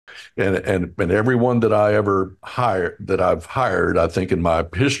And everyone that I've hired, I think in my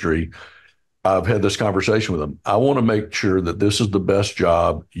history, I've had this conversation with them. I want to make sure that this is the best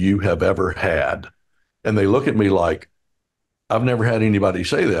job you have ever had. And they look at me like, I've never had anybody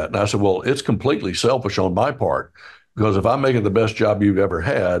say that. And I said, well, it's completely selfish on my part because if I make it the best job you've ever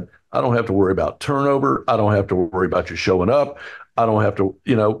had, I don't have to worry about turnover. I don't have to worry about you showing up. I don't have to,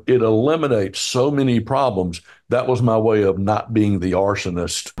 it eliminates so many problems. That was my way of not being the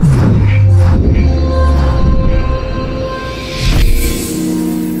arsonist.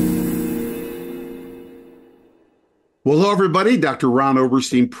 Well, hello, everybody. Dr. Ron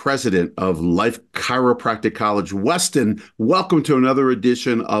Oberstein, president of Life Chiropractic College Weston. Welcome to another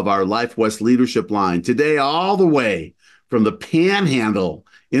edition of our Life West Leadership Line. Today, all the way from the Panhandle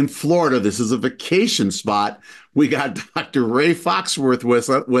in Florida, this is a vacation spot. We got Dr. Ray Foxworth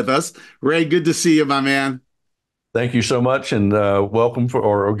with us. Ray, good to see you, my man. Thank you so much, and welcome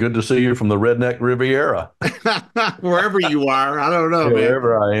or good to see you from the Redneck Riviera. Wherever you are, I don't know, Yeah, man.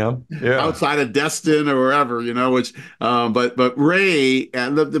 wherever I am. Yeah. Outside of Destin or wherever, which, but Ray,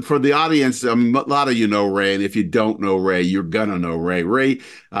 and for the audience, a lot of you know Ray, and if you don't know Ray, you're gonna know Ray. Ray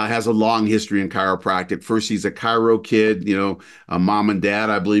has a long history in chiropractic. First, he's a chiro kid, a mom and dad,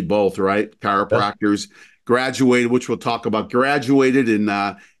 I believe both, right? Yes. Chiropractors. Graduated, which we'll talk about. Graduated in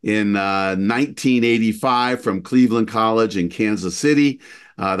 1985 from Cleveland College in Kansas City.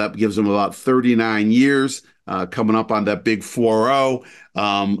 That gives him about 39 years. Coming up on that big 4-0.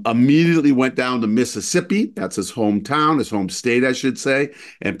 Immediately went down to Mississippi. That's his hometown, his home state, I should say,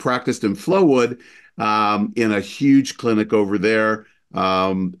 and practiced in Flowood in a huge clinic over there.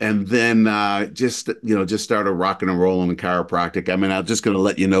 And then just started rocking and rolling in chiropractic. I mean, I'm just going to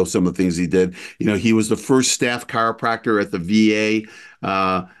let you know some of the things he did. He was the first staff chiropractor at the VA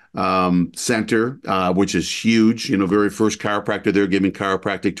center, which is huge. Very first chiropractor there giving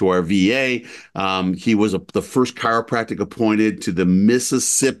chiropractic to our VA. He was the first chiropractic appointed to the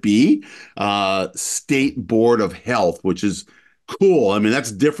Mississippi State Board of Health, which is cool. I mean,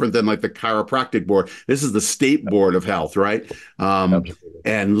 that's different than like the chiropractic board. This is the State Board of Health, right? Absolutely.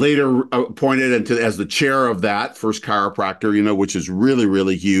 And later appointed as the chair of that first chiropractor, which is really,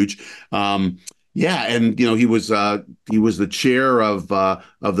 really huge. Yeah, and he was the chair of the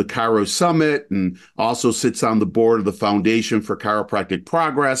Chiro Summit, and also sits on the board of the Foundation for Chiropractic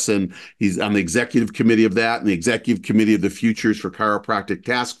Progress, and he's on the executive committee of that, and the executive committee of the Futures for Chiropractic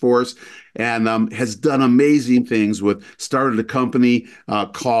Task Force, and has done amazing things. Started a company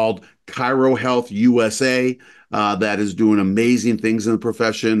called Chiro Health USA that is doing amazing things in the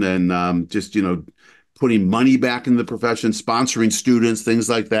profession, and just putting money back in the profession, sponsoring students, things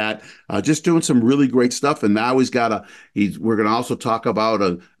like that, just doing some really great stuff. And now we're going to also talk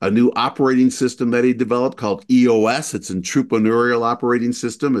about a new operating system that he developed called EOS. It's an entrepreneurial operating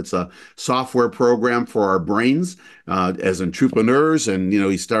system. It's a software program for our brains as entrepreneurs. And,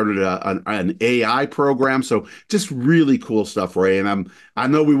 he started an AI program. So just really cool stuff, Ray. And I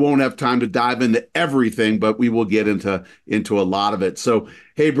know we won't have time to dive into everything, but we will get into a lot of it. So,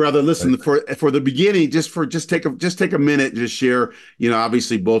 hey, brother, listen, for the beginning, just take a minute, just share,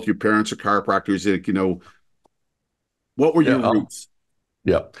 obviously both your parents are chiropractors, what were Yeah. your roots?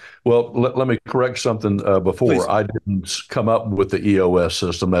 Yeah. Well, let me correct something before. Please. I didn't come up with the EOS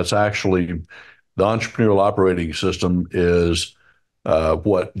system. That's actually the entrepreneurial operating system is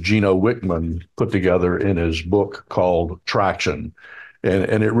what Gino Wickman put together in his book called Traction.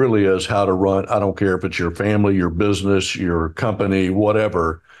 And it really is how to run. I don't care if it's your family, your business, your company,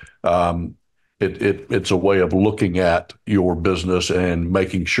 whatever. It's a way of looking at your business and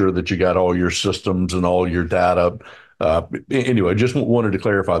making sure that you got all your systems and all your data. Anyway, just wanted to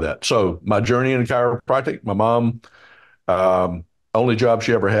clarify that. So my journey in chiropractic, my mom, only job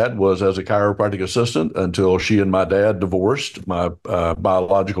she ever had was as a chiropractic assistant until she and my dad divorced, my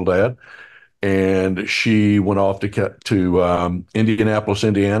biological dad. And she went off to Indianapolis,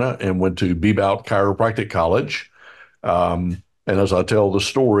 Indiana, and went to Bebout Chiropractic College. And as I tell the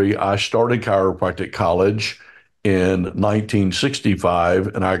story, I started chiropractic college in 1965,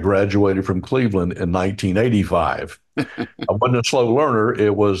 and I graduated from Cleveland in 1985. I wasn't a slow learner.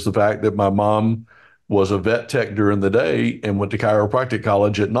 It was the fact that my mom was a vet tech during the day and went to chiropractic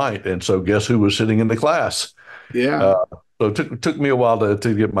college at night. And so guess who was sitting in the class? Yeah. Uh, so it took me a while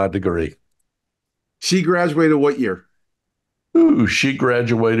to get my degree. She graduated what year? Ooh, she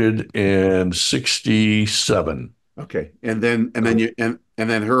graduated in 67. Okay. And then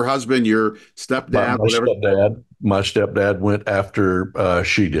her husband, your My, stepdad, my whatever. stepdad, my stepdad went after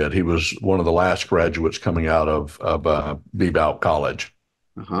she did. He was one of the last graduates coming out of Bebout College.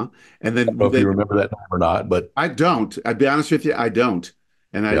 Uh-huh. And I don't then know if you remember that name or not, but I don't. I'd be honest with you, I don't.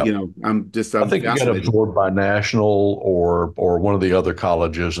 And Yeah. I I'm think it got fascinated. absorbed by National or one of the other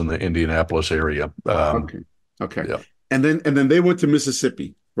colleges in the Indianapolis area. Okay. Okay. Yeah. And then they went to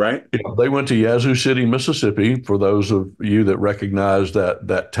Mississippi, right? Yeah, they went to Yazoo City, Mississippi. For those of you that recognize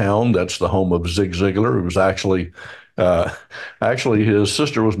that town, that's the home of Zig Ziglar. It was uh, actually his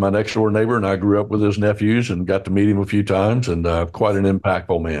sister was my next door neighbor, and I grew up with his nephews and got to meet him a few times, and quite an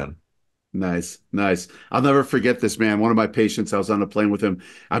impactful man. Nice, nice. I'll never forget this, man. One of my patients, I was on a plane with him.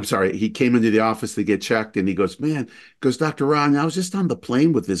 I'm sorry, he came into the office to get checked, and he goes, "Man," goes, "Dr. Ron, I was just on the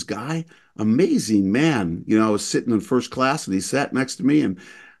plane with this guy. Amazing man. I was sitting in first class, and he sat next to me, and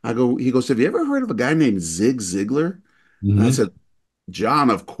he goes, "Have you ever heard of a guy named Zig Ziglar?" And I Hmm. said, "John,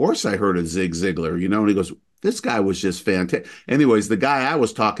 of course I heard of Zig Ziglar, And he goes, "This guy was just fantastic." Anyways, the guy I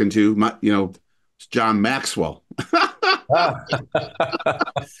was talking to, John Maxwell. Ah.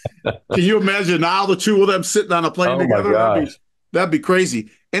 Can you imagine now the two of them sitting on a plane Oh my together? gosh. That'd be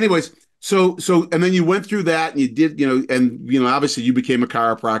crazy. Anyways, and then you went through that and you did, obviously you became a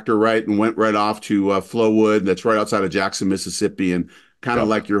chiropractor, right? And went right off to Flowood, that's right outside of Jackson, Mississippi, and kind of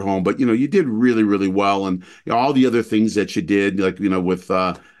Yeah. like your home. But you did really, really well, and all the other things that you did, like you know, with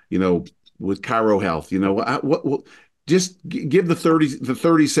Chiro Health, what just give the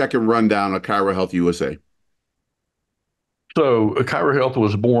 30-second rundown of Chiro Health USA. So Kyra Health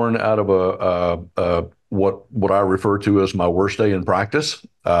was born out of what I refer to as my worst day in practice.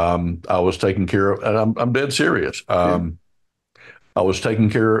 I was taking care of, and I'm dead serious. Yeah, I was taking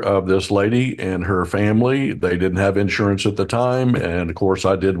care of this lady and her family. They didn't have insurance at the time, and of course,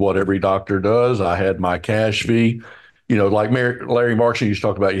 I did what every doctor does. I had my cash fee. Like Larry Markson used to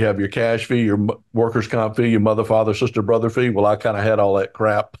talk about, you have your cash fee, your workers' comp fee, your mother, father, sister, brother fee. Well, I kind of had all that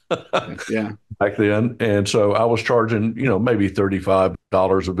crap. yeah, yeah, Back then. And so I was charging, maybe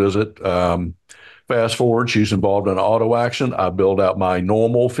 $35 a visit. Fast forward, she's involved in an auto accident. I billed out my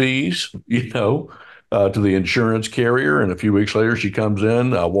normal fees, to the insurance carrier. And a few weeks later, she comes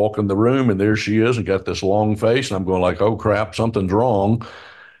in. I walk in the room, and there she is, and got this long face. And I'm going like, "Oh crap, something's wrong."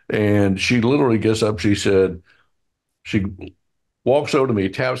 And she literally gets up. She walks over to me,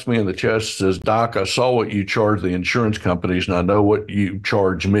 taps me in the chest, says, "Doc, I saw what you charge the insurance companies, and I know what you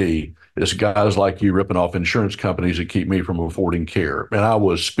charge me. It's guys like you ripping off insurance companies that keep me from affording care." And I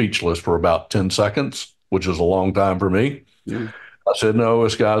was speechless for about 10 seconds, which is a long time for me. yeah. I said, "No,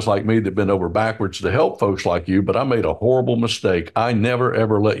 it's guys like me that bend over backwards to help folks like you, but I made a horrible mistake. I never,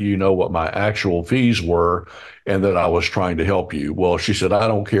 ever let you know what my actual fees were and that I was trying to help you." Well, she said, "I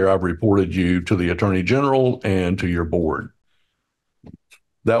don't care. I've reported you to the attorney general and to your board."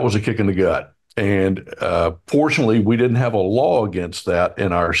 That was a kick in the gut. And fortunately, we didn't have a law against that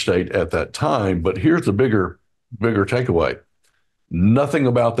in our state at that time. But here's the bigger takeaway: nothing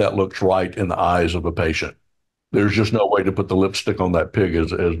about that looks right in the eyes of a patient. There's just no way to put the lipstick on that pig,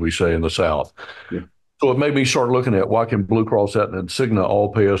 as we say in the South. Yeah. So it made me start looking at, why can Blue Cross, Aetna, and Cigna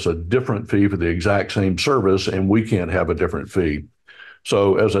all pay us a different fee for the exact same service, and we can't have a different fee?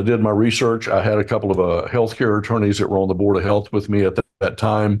 So as I did my research, I had a couple of healthcare attorneys that were on the board of health with me at that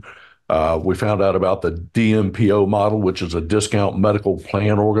time. We found out about the DMPO model, which is a discount medical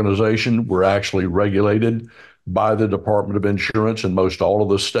plan organization. We're actually regulated by the Department of Insurance in most all of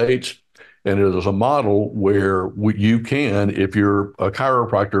the states. And it is a model where you can, if you're a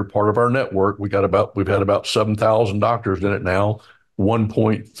chiropractor, part of our network, we've had about 7,000 doctors in it now.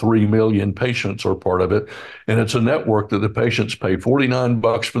 1.3 million patients are part of it. And it's a network that the patients pay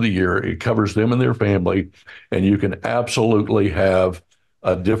 $49 for the year. It covers them and their family. And you can absolutely have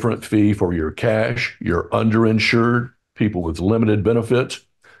a different fee for your cash, your underinsured, people with limited benefits.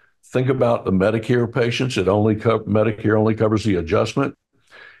 Think about the Medicare patients. Medicare only covers the adjustment.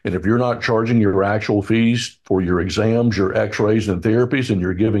 And if you're not charging your actual fees for your exams, your x-rays, and therapies, and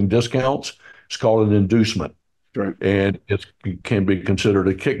you're giving discounts, it's called an inducement. Right. And it can be considered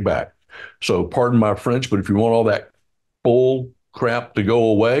a kickback. So pardon my French, but if you want all that bull crap to go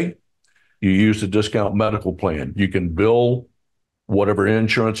away, you use the discount medical plan. You can bill whatever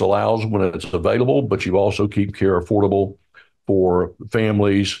insurance allows when it's available, but you also keep care affordable for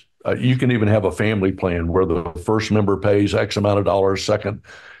families. You can even have a family plan where the first member pays X amount of dollars, second,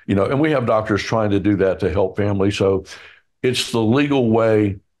 and we have doctors trying to do that to help families. So it's the legal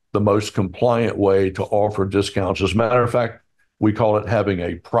way, the most compliant way to offer discounts. As a matter of fact, we call it having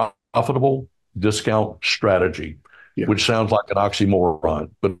a profitable discount strategy, Yeah. which sounds like an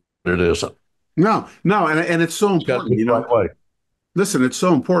oxymoron, but it isn't. No, no, and it's so It's got to important, be the right way. Listen, it's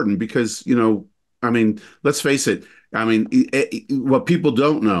so important because, I mean, let's face it. I mean, what people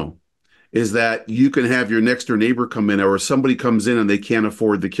don't know is that you can have your next door neighbor come in, or somebody comes in and they can't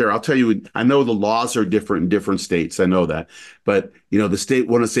afford the care. I'll tell you, I know the laws are different in different states. I know that. But, one of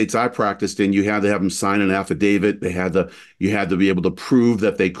the states I practiced in, you had to have them sign an affidavit. You had to be able to prove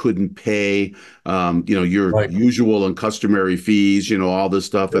that they couldn't pay, your Right. usual and customary fees, all this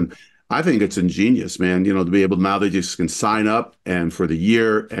stuff. Yep. And I think it's ingenious, man, to be able now they just can sign up and for the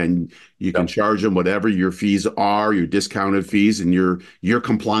year, and you can Yep. charge them whatever your fees are, your discounted fees, and you're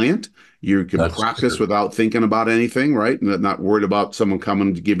compliant. You can That's practice without thinking about anything, right? And not worried about someone coming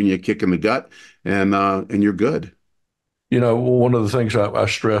and giving you a kick in the gut, and you're good. one of the things I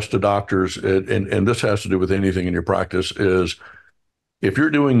stress to doctors, and this has to do with anything in your practice, is if you're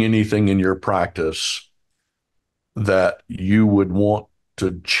doing anything in your practice that you would want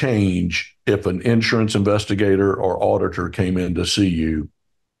to change if an insurance investigator or auditor came in to see you,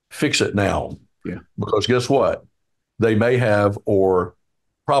 fix it now. Yeah, Because guess what? They may have, or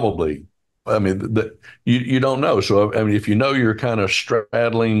probably, I mean, you don't know. So, I mean, if you're kind of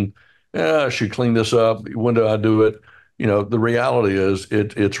straddling, I should clean this up. When do I do it? The reality is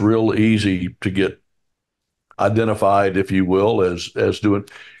it's real easy to get identified, if you will, as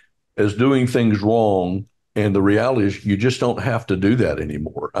doing things wrong. And the reality is you just don't have to do that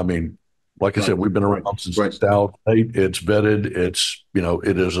anymore. I mean, like I right, said, we've been right, around since right. 2008. It's vetted.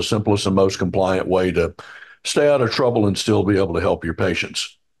 It is the simplest and most compliant way to stay out of trouble and still be able to help your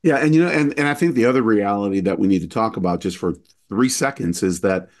patients. Yeah, and I think the other reality that we need to talk about just for 3 seconds is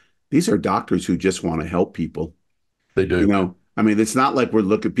that these are doctors who just want to help people. They do. I mean, it's not like we're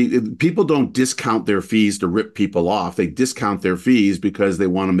looking, people don't discount their fees to rip people off. They discount their fees because they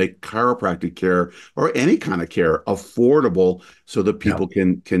want to make chiropractic care or any kind of care affordable so that Yeah. people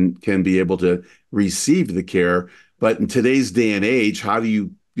can be able to receive the care. But in today's day and age, how do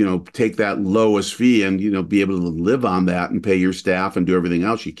you, take that lowest fee and, be able to live on that and pay your staff and do everything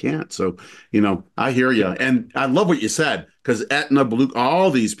else? You can't. So, I hear you. And I love what you said, because Aetna, Blue,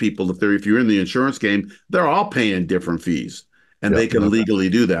 all these people, if you're in the insurance game, they're all paying different fees, and Yeah. they can legally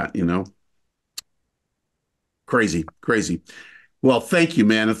do that. Crazy, crazy. Well, thank you,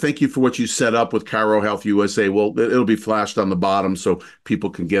 man. And thank you for what you set up with Cairo Health USA. Well, it'll be flashed on the bottom so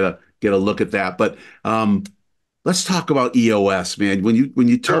people can get a look at that. But let's talk about EOS, man. When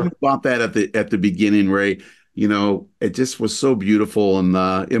you told me Sure. about that at the beginning, Ray, it just was so beautiful.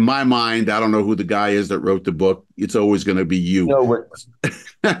 And in my mind, I don't know who the guy is that wrote the book. It's always going to be you. No, but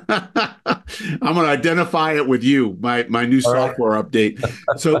I'm going to identify it with you, my new all right. software update.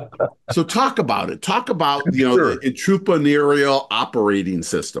 So so talk about it. Talk about the Sure. entrepreneurial operating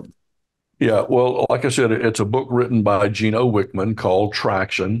system. Yeah, well, like I said, it's a book written by Gino Wickman called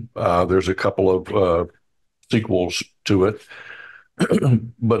Traction. There's a couple of sequels to it.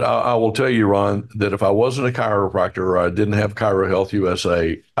 But I will tell you, Ron, that if I wasn't a chiropractor or I didn't have Chiro Health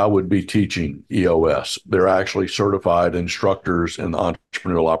USA, I would be teaching EOS. They're actually certified instructors in the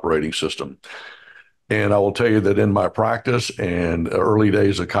entrepreneurial operating system. And I will tell you that in my practice and early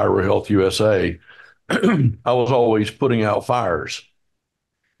days of Chiro Health USA, I was always putting out fires.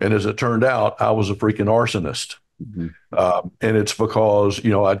 And as it turned out, I was a freaking arsonist. Mhm. And it's because,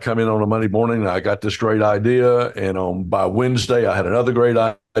 I'd come in on a Monday morning and I got this great idea. And by Wednesday, I had another great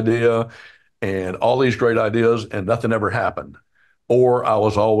idea and all these great ideas, and nothing ever happened. Or I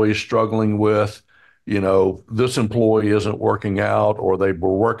was always struggling with, this employee isn't working out, or they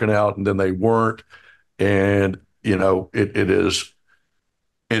were working out and then they weren't. And,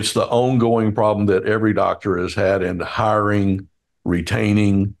 it's the ongoing problem that every doctor has had in hiring,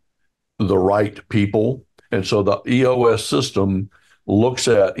 retaining the right people. And so the EOS system looks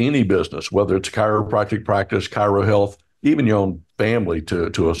at any business, whether it's chiropractic practice, chiro health, even your own family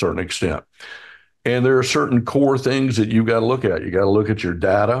to a certain extent. And there are certain core things that you've got to look at. You got to look at your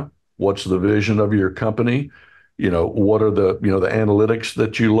data. What's the vision of your company? What are the analytics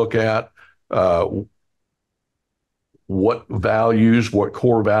that you look at? Uh, what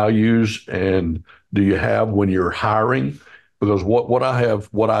core values and do you have when you're hiring? Because what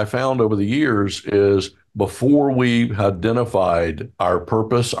I found over the years is before we identified our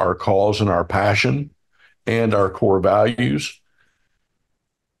purpose, our cause, and our passion and our core values,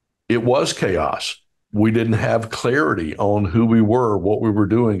 it was chaos. We didn't have clarity on who we were, what we were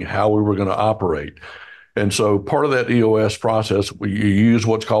doing, how we were going to operate. And so part of that EOS process, you use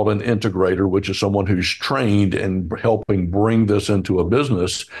what's called an integrator, which is someone who's trained in helping bring this into a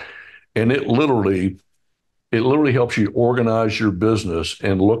business. And it literally helps you organize your business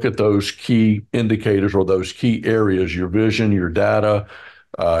and look at those key indicators or those key areas, your vision, your data,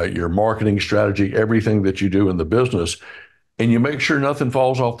 your marketing strategy, everything that you do in the business. And you make sure nothing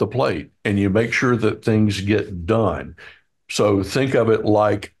falls off the plate and you make sure that things get done. So think of it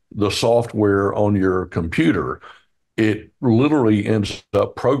like the software on your computer, it literally ends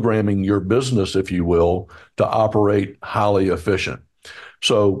up programming your business, if you will, to operate highly efficient.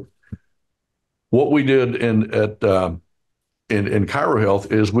 So what we did in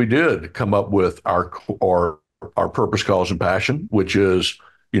ChiroHealth is we did come up with our purpose, cause, and passion, which is,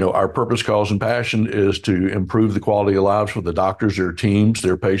 our purpose, cause, and passion is to improve the quality of lives for the doctors, their teams,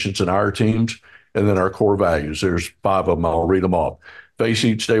 their patients, and our teams. And then our core values. There's 5 of them. I'll read them off. Face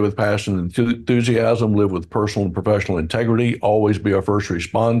each day with passion and enthusiasm, live with personal and professional integrity, always be a first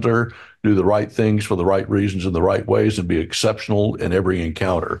responder, do the right things for the right reasons in the right ways, and be exceptional in every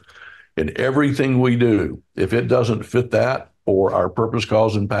encounter. And everything we do, if it doesn't fit that or our purpose,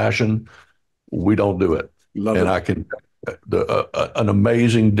 cause, and passion, we don't do it. Love And it. I can, an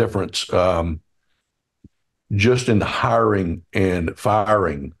amazing difference just in hiring and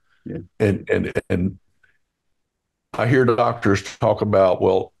firing. Yeah. And I hear doctors talk about,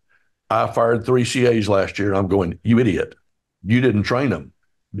 well, I fired 3 CAs last year. And I'm going, you idiot. You didn't train them.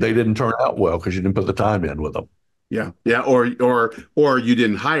 They didn't turn out well because you didn't put the time in with them. Yeah, yeah, or you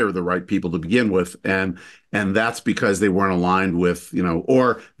didn't hire the right people to begin with, and that's because they weren't aligned with,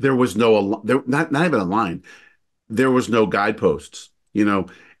 or there was no there not even aligned. There was no guideposts.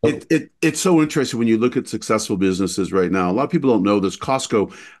 It's so interesting when you look at successful businesses right now. A lot of people don't know this.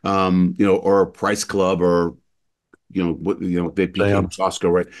 Costco, or Price Club, or they became Sam's.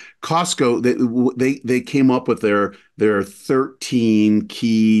 Costco, right? Costco, they came up with their 13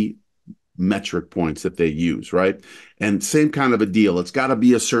 key metric points that they use, right? And same kind of a deal. It's got to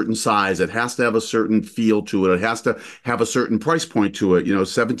be a certain size. It has to have a certain feel to it. It has to have a certain price point to it,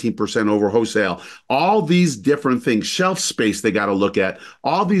 17% over wholesale. All these different things, shelf space they got to look at,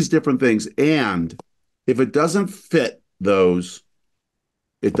 all these different things. And if it doesn't fit those,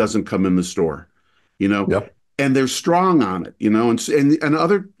 it doesn't come in the store, you know? Yep. And they're strong on it, and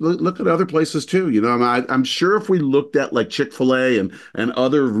other look at other places too. I'm sure if we looked at like Chick-fil-A and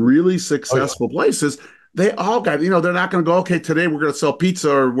other really Oh, yeah. successful places, they all got, they're not going to go, okay, today we're going to sell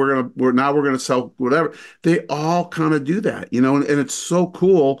pizza, or we're going to sell whatever. They all kind of do that, and it's so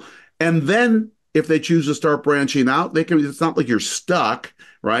cool. And then if they choose to start branching out, they can. It's not like you're stuck,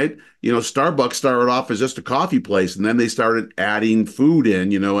 right? Starbucks started off as just a coffee place, and then they started adding food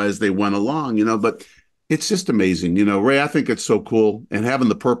in, as they went along, but it's just amazing. Ray, I think it's so cool, and having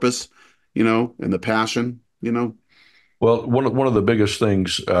the purpose, and the passion. Well, one of the biggest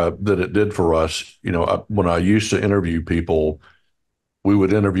things that it did for us, when I used to interview people, we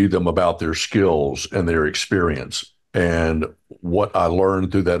would interview them about their skills and their experience. And what I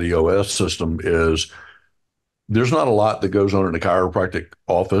learned through that EOS system is there's not a lot that goes on in a chiropractic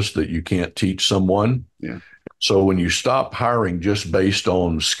office that you can't teach someone. Yeah. So when you stop hiring just based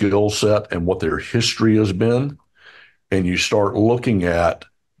on skill set and what their history has been, and you start looking at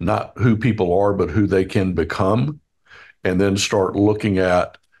not who people are, but who they can become, and then start looking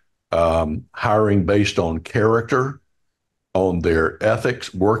at hiring based on character, on their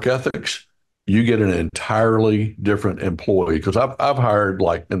ethics, work ethics, you get an entirely different employee. Because I've hired,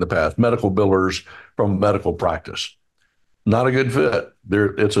 like in the past, medical billers from medical practice. Not a good fit.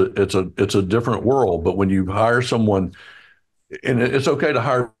 It's a different world. But when you hire someone, and it's okay to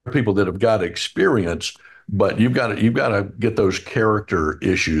hire people that have got experience, but you've got to get those character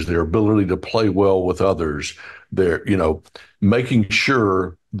issues, their ability to play well with others, their making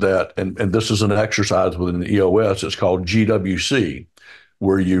sure that, and this is an exercise within the EOS. It's called GWC,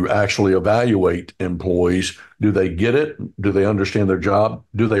 where you actually evaluate employees. Do they get it? Do they understand their job?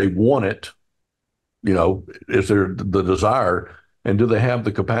 Do they want it? Is there the desire, and do they have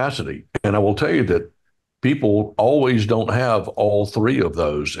the capacity? And I will tell you that people always don't have all 3 of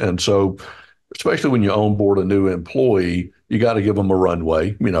those. And so, especially when you onboard a new employee, you got to give them a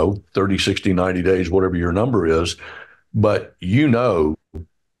runway, 30, 60, 90 days, whatever your number is. But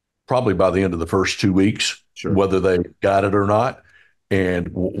probably by the end of the first 2 weeks, Sure. whether they got it or not. And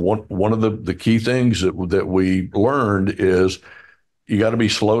one of the key things that we learned is you got to be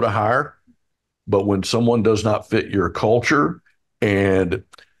slow to hire. But when someone does not fit your culture, and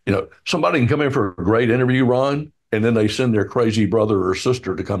somebody can come in for a great interview run, and then they send their crazy brother or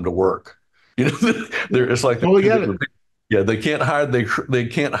sister to come to work. It's like Oh, we get it. yeah, they can't hide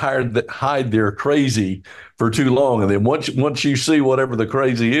their crazy for too long, and then once you see whatever the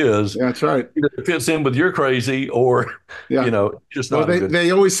crazy is, Yeah, that's right. either it fits in with your crazy, or Yeah. just Well, not a they good.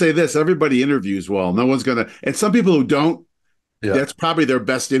 they always say this: everybody interviews well. No one's gonna, and some people who don't, Yeah, that's probably their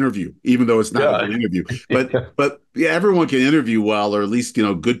best interview, even though it's not a yeah, good interview. But yeah. but yeah, everyone can interview well, or at least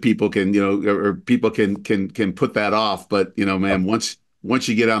good people can, or people can put that off. But man, once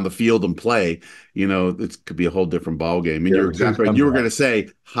you get on the field and play, it could be a whole different ball game. And Yeah, you're the two exactly right. come You were going together. to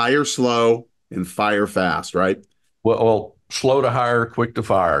say hire slow and fire fast, right? Slow to hire, quick to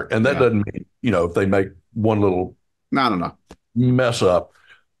fire, and that Yeah. doesn't mean if they make one little No, no, no. mess up.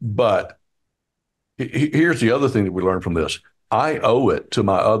 But here's the other thing that we learned from this. I owe it to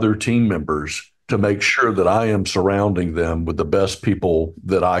my other team members to make sure that I am surrounding them with the best people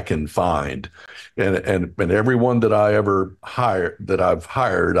that I can find. And everyone that I've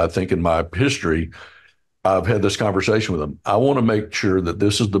hired, I think in my history, I've had this conversation with them. I want to make sure that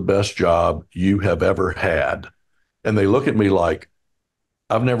this is the best job you have ever had. And they look at me like,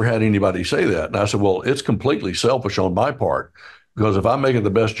 I've never had anybody say that. And I said, well, it's completely selfish on my part because if I make it the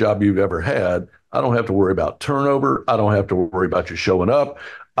best job you've ever had, I don't have to worry about turnover. I don't have to worry about you showing up.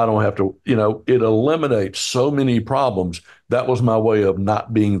 I don't have to, it eliminates so many problems. That was my way of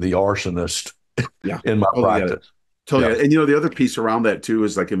not being the arsonist Yeah. in my Totally get it. practice. Totally Yeah. get it. And the other piece around that too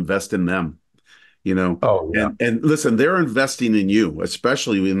is like invest in them. you know Oh, yeah. and listen, they're investing in you,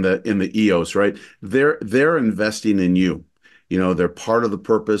 especially in the EOS, right? They're investing in you. They're part of the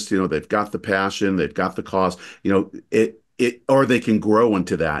purpose. They've got the passion, they've got the cause. Or they can grow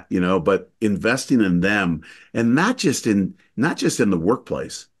into that. But investing in them, and not just in the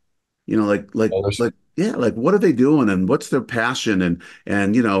workplace. Oh, that's- Yeah, like what are they doing and what's their passion,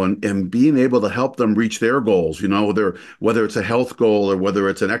 and being able to help them reach their goals, whether it's a health goal or whether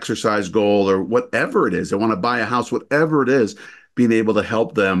it's an exercise goal or whatever it is, they want to buy a house, whatever it is, being able to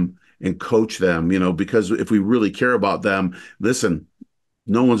help them and coach them, because if we really care about them, listen,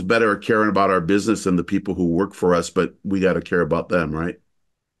 no one's better at caring about our business than the people who work for us, but we got to care about them, right?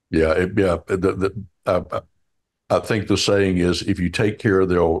 yeah. I think the saying is, if you take care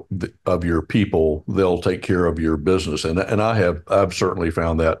of your people, they'll take care of your business. And I've certainly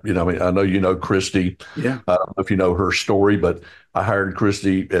found that. I mean, I know Christy. Yeah. I don't know if you know her story, but I hired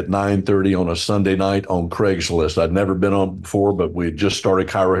Christy at 9:30 on a Sunday night on Craigslist. I'd never been on before, but we had just started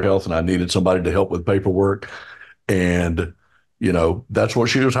Chiro Health, and I needed somebody to help with paperwork. And that's what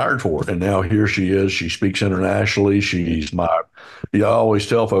she was hired for. And now here she is. She speaks internationally. She's my I always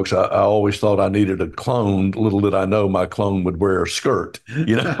tell folks I always thought I needed a clone. Little did I know my clone would wear a skirt.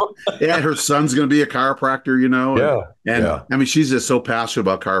 Yeah, her son's going to be a chiropractor, and Yeah, and yeah. I mean, she's just so passionate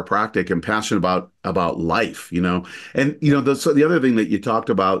about chiropractic and passionate about life. And the other thing that you talked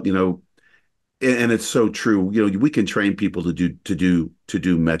about, and it's so true. We can train people to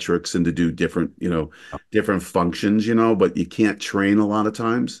do metrics and to do different functions, but you can't train a lot of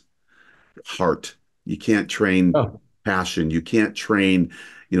times heart. You can't train Oh, passion. You can't train,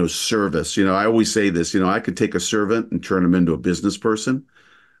 service. I always say this, I could take a servant and turn them into a business person,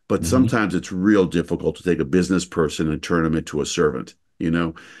 but mhm. sometimes it's real difficult to take a business person and turn them into a servant. And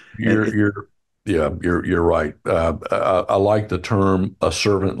You're you're yeah, you're right. I like the term a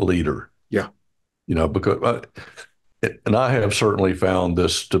servant leader. yeah, Because and I have certainly found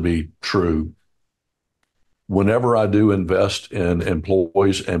this to be true. Whenever I do invest in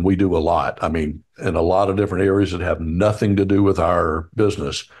employees, and we do a lot, I mean, in a lot of different areas that have nothing to do with our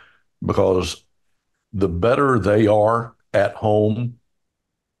business, because the better they are at home,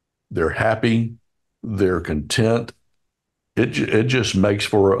 they're happy, they're content. It just makes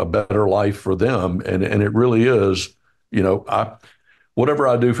for a better life for them, and it really is. I whatever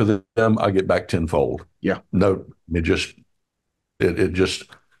I do for them, I get back tenfold. yeah. No, it just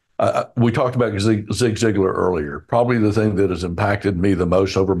we talked about Zig Ziglar earlier. Probably the thing that has impacted me the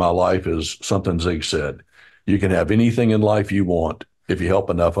most over my life is something Zig said. You can have anything in life you want if you help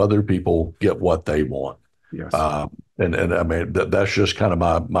enough other people get what they want. Yes. And I mean that's just kind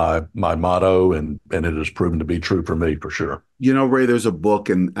of my motto, and it has proven to be true for me for sure. Ray, there's a book,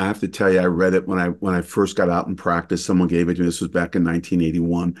 and I have to tell you, I read it when I first got out in practice. Someone gave it to me. This was back in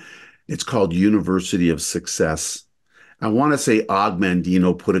 1981. It's called University of Success. I want to say Og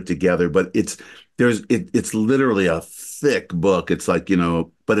Mandino put it together, but it's literally a thick book. It's like,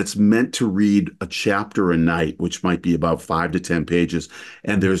 but it's meant to read a chapter a night, which might be about 5 to 10 pages.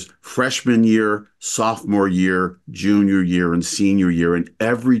 And there's freshman year, sophomore year, junior year, and senior year. And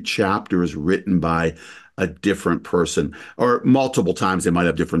every chapter is written by a different person, or multiple times they might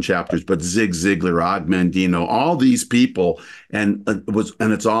have different chapters, but Zig Ziglar, Og Mandino, all these people, and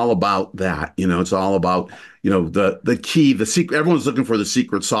it's all about that. It's all about the key, the secret. Everyone's looking for the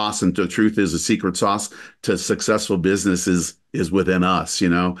secret sauce, and the truth is, the secret sauce to successful business is within us.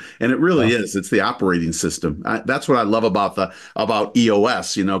 And it really Yeah, is. It's the operating system. That's what I love about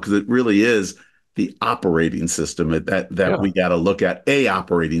EOS. Because it really is the operating system that yeah. we got to look at, a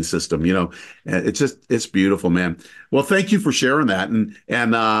operating system. And it's beautiful, man. Well, thank you for sharing that, and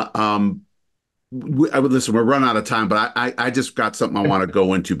listen, we're running out of time, but I just got something I want to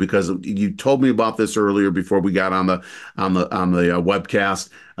go into because you told me about this earlier before we got on the webcast,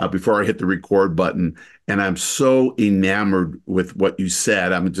 before I hit the record button, and I'm so enamored with what you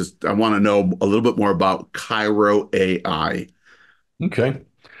said. I want to know a little bit more about Cairo AI. Okay.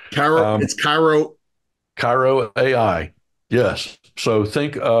 Cairo, Um, it's Cairo. Chiro AI. Yes. So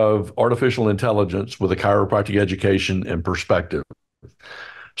think of artificial intelligence with a chiropractic education and perspective.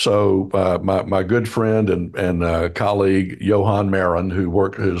 So my good friend and colleague Johan Marin,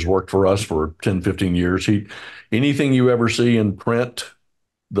 has worked for us for 10, 15 years. Anything you ever see in print,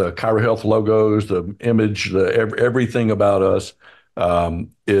 the Chiro Health logos, the image, everything about us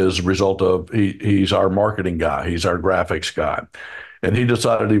is a result of he's our marketing guy, he's our graphics guy. And he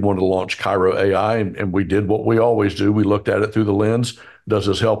decided he wanted to launch Chiro AI, and we did what we always do. We looked at it through the lens. Does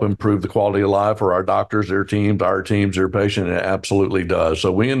this help improve the quality of life for our doctors, their teams, our teams, their patient? And it absolutely does.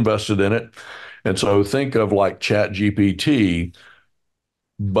 So we invested in it. And so think of like Chat GPT,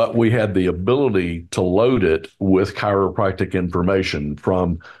 but we had the ability to load it with chiropractic information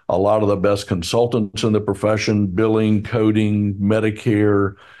from a lot of the best consultants in the profession, billing, coding,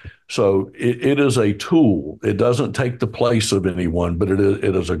 Medicare. So it is a tool. It doesn't take the place of anyone, but it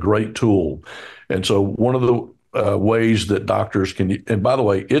is a great tool. And so one of the ways that doctors can, and by the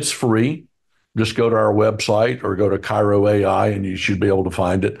way, it's free. Just go to our website or go to Cairo AI and you should be able to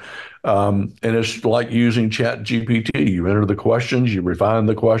find it. And it's like using Chat GPT. You enter the questions, you refine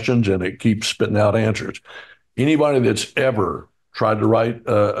the questions, and it keeps spitting out answers. Anybody that's ever tried to write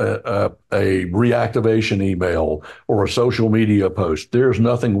a reactivation email or a social media post, there's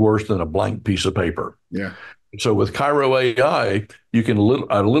nothing worse than a blank piece of paper. Yeah. So with Cairo AI,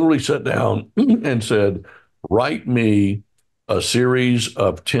 I literally sat down and said, write me a series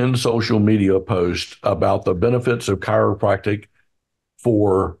of 10 social media posts about the benefits of chiropractic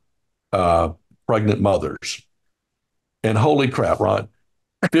for uh, pregnant mothers. And holy crap, Ron,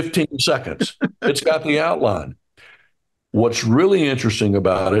 15 seconds. It's got the outline. What's really interesting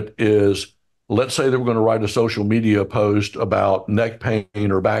about it is, let's say that we're going to write a social media post about neck pain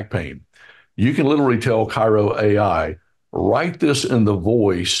or back pain. You can literally tell Cairo AI, write this in the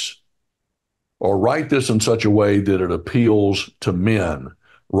voice or write this in such a way that it appeals to men.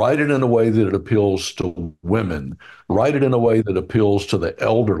 Write it in a way that it appeals to women. Write it in a way that appeals to the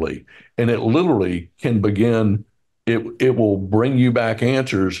elderly. And it literally can begin, it will bring you back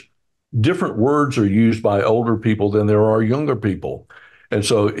answers. Different words are used by older people than there are younger people. And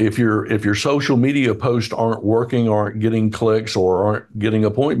so if your social media posts aren't working, aren't getting clicks, or aren't getting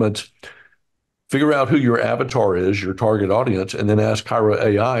appointments, figure out who your avatar is, your target audience, and then ask Cairo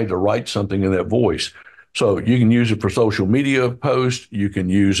AI to write something in that voice. So you can use it for social media posts. You can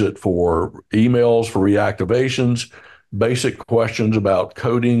use it for emails, for reactivations, basic questions about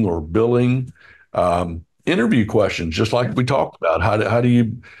coding or billing, interview questions, just like we talked about. How do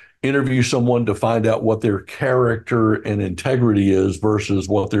you interview someone to find out what their character and integrity is versus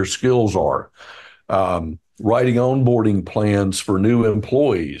what their skills are? Writing onboarding plans for new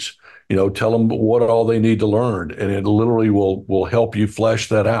employees. Tell them what all they need to learn, and it literally will help you flesh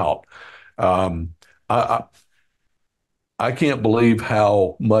that out. Um, I I can't believe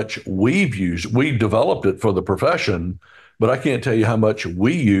how much we developed it for the profession, but I can't tell you how much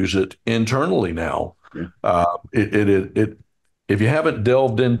we use it internally now. Yeah. If you haven't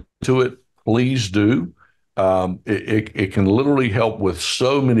delved into it, please do. It can literally help with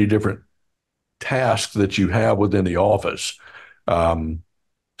so many different tasks that you have within the office. Um,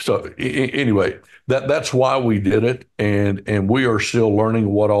 anyway, that's why we did it, and we are still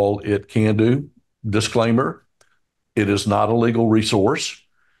learning what all it can do. Disclaimer: it is not a legal resource.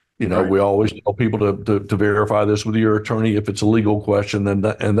 Right. We always tell people to verify this with your attorney if it's a legal question and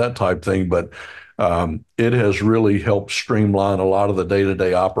that type thing. But it has really helped streamline a lot of the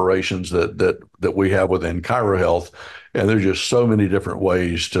day-to-day operations that we have within Chiro Health, and there's just so many different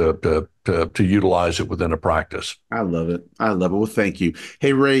ways to utilize it within a practice. I love it. I love it. Well, thank you.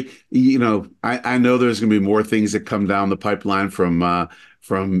 Hey, Ray, I know there's going to be more things that come down the pipeline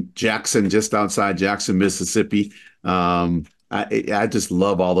from Jackson, just outside Jackson, Mississippi. I just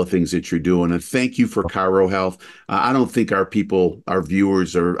love all the things that you're doing. And thank you for Chiro Health. I don't think our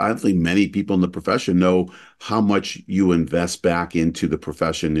viewers, or I don't think many people in the profession know how much you invest back into the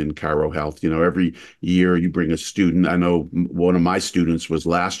profession in Chiro Health. Every year you bring a student. I know one of my students was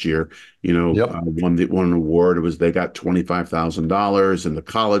last year, Yep. won an award. It was, they got $25,000 and the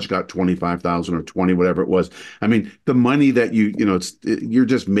college got 25,000 or 20, whatever it was. I mean, the money that you're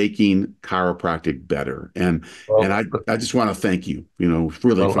just making chiropractic better. And Well, I just want to thank you, really well,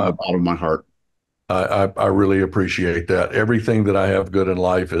 from the bottom of my heart. I really appreciate that. Everything that I have good in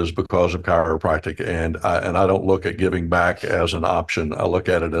life is because of chiropractic, and I don't look at giving back as an option. I look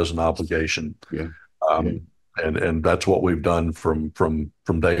at it as an obligation, Yeah. Yeah. um, and that's what we've done from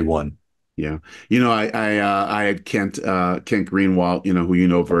day one. Yeah, I had Kent Greenwald, who you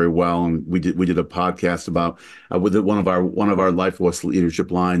know very well, and we did a podcast about with one of our Life Force leadership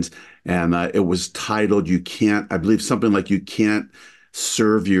lines, and it was titled "You Can't," I believe something like "You can't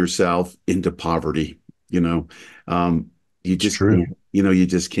serve yourself into poverty." You know, um, you It's just true. can't. You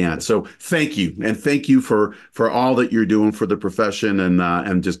just can't. So thank you, and thank you for all that you're doing for the profession,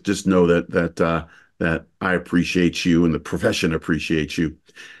 and just know that I appreciate you, and the profession appreciates you.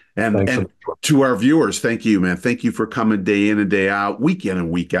 And Thanks so and much. to our viewers, thank you, man. Thank you for coming day in and day out, week in and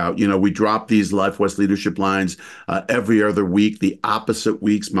week out. We drop these Life West leadership lines every other week. The opposite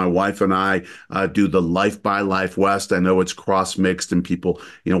weeks, my wife and I do the Life by Life West. I know it's cross mixed and people,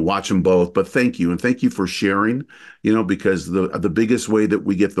 watch them both. But thank you, and thank you for sharing. Because the biggest way that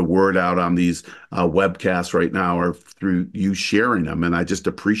we get the word out on these webcasts right now are through you sharing them, and I just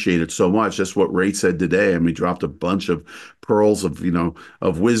appreciate it so much. That's what Ray said today, and we dropped a bunch of pearls of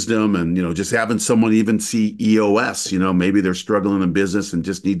wisdom, and just having someone even see EOS. Maybe they're struggling in business and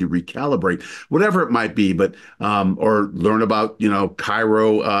just need to recalibrate, whatever it might be. But or learn about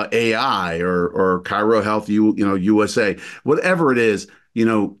Chiro AI or Chiro Health USA, whatever it is.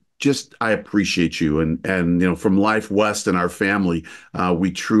 Just I appreciate you, and from Life West and our family,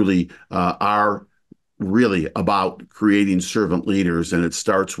 we truly are really about creating servant leaders, and it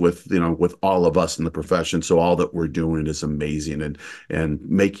starts with all of us in the profession. So all that we're doing is amazing, and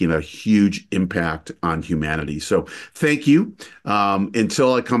making a huge impact on humanity. So thank you.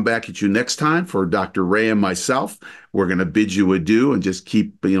 Until I come back at you next time, for Dr. Ray and myself, we're going to bid you adieu, and just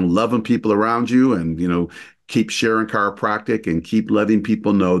keep loving people around you, and keep sharing chiropractic, and keep letting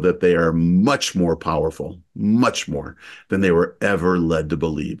people know that they are much more powerful, much more than they were ever led to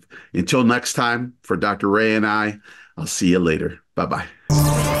believe. Until next time, for Dr. Ray and I'll see you later. Bye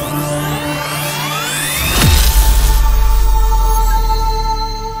bye.